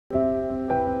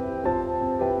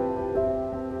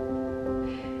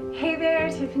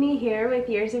Tiffany here with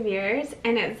Years of Years,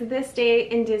 and it's this day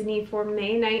in Disney for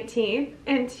May 19th,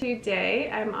 and today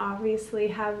I'm obviously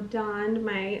have donned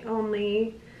my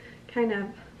only kind of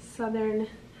southern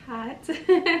hat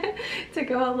to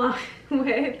go along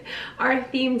with our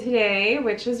theme today,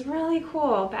 which is really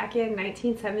cool. Back in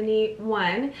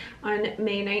 1971 on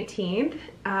May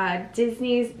 19th,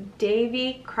 Disney's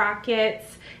Davy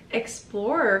Crockett's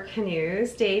Explorer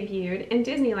canoes debuted in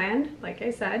Disneyland, like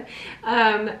I said.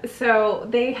 So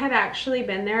they had actually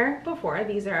been there before.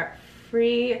 These are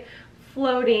free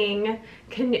floating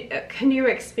canoe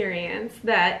experience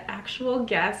that actual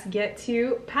guests get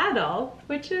to paddle,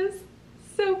 which is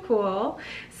so cool.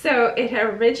 So it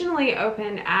originally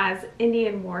opened as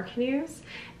Indian War Canoes,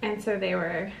 and so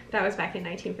that was back in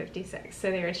 1956.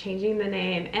 So they were changing the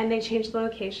name, and they changed the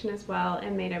location as well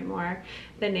and made it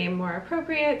the name more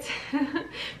appropriate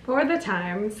for the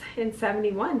times in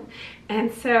 71.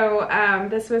 And so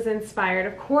this was inspired,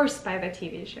 of course, by the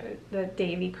TV show, the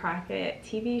Davy Crockett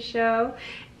TV show,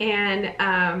 and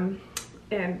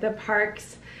the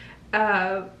park's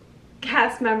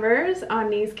cast members on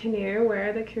these canoe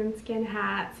wear the coonskin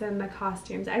hats and the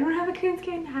costumes. I don't have a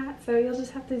coonskin hat, so you'll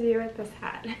just have to do with this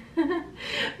hat.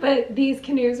 But these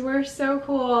canoes were so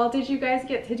cool. Did you guys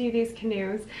get to do these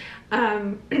canoes?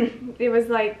 It was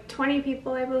like 20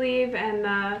 people, I believe, and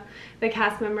the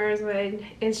cast members would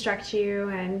instruct you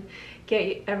and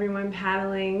get everyone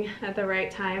paddling at the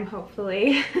right time,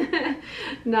 hopefully.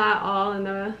 Not all in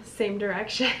the same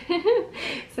direction.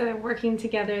 So working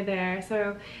together there.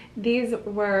 So these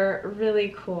were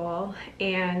really cool,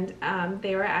 and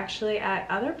they were actually at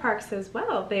other parks as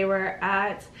well. They were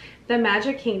at the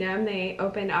Magic Kingdom. They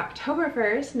opened October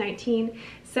 1st,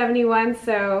 1971,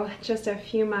 so just a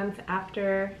few months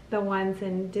after the ones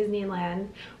in Disneyland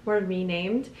were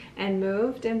renamed and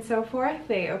moved and so forth.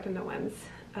 They opened the ones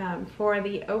for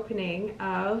the opening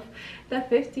of the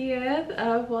 50th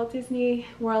of Walt Disney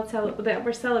World that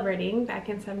we're celebrating back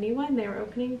in 71. They were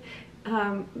opening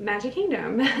Magic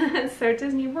Kingdom, so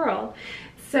Disney World.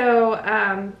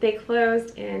 So they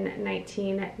closed in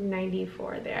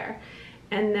 1994 there.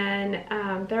 And then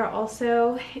there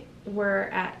also were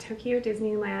at Tokyo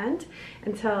Disneyland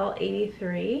until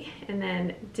 83, and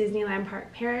then Disneyland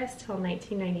Park Paris till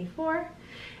 1994.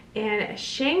 And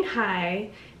Shanghai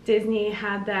Disney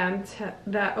had them to,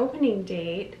 the opening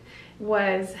date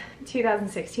was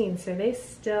 2016, so they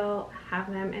still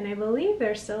have them, and I believe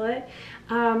they're still at,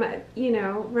 you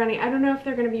know, running. I don't know if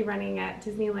they're going to be running at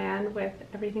Disneyland with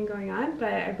everything going on,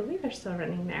 but I believe they're still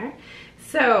running there.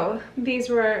 So these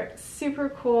were super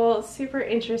cool, super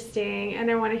interesting, and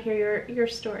I want to hear your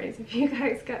stories. If you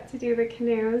guys got to do the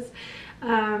canoes,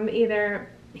 either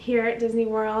here at Disney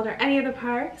World or any of the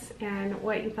parks, and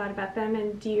what you thought about them,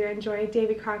 and do you enjoy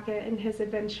Davy Crockett and his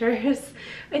adventures?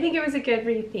 I think it was a good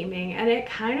retheming, and it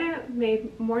kind of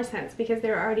made more sense because they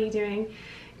were already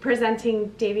presenting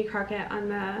Davy Crockett on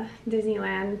the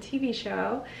Disneyland TV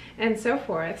show and so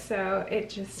forth, so it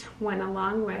just went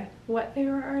along with what they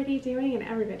were already doing, and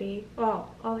everybody,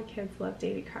 well, all the kids loved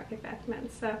Davy Crockett back then,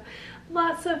 so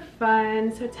lots of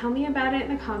fun. So tell me about it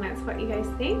in the comments, what you guys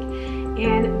think,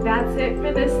 and that's it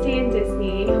for this day in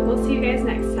Disney. We'll see you guys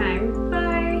next time. Bye!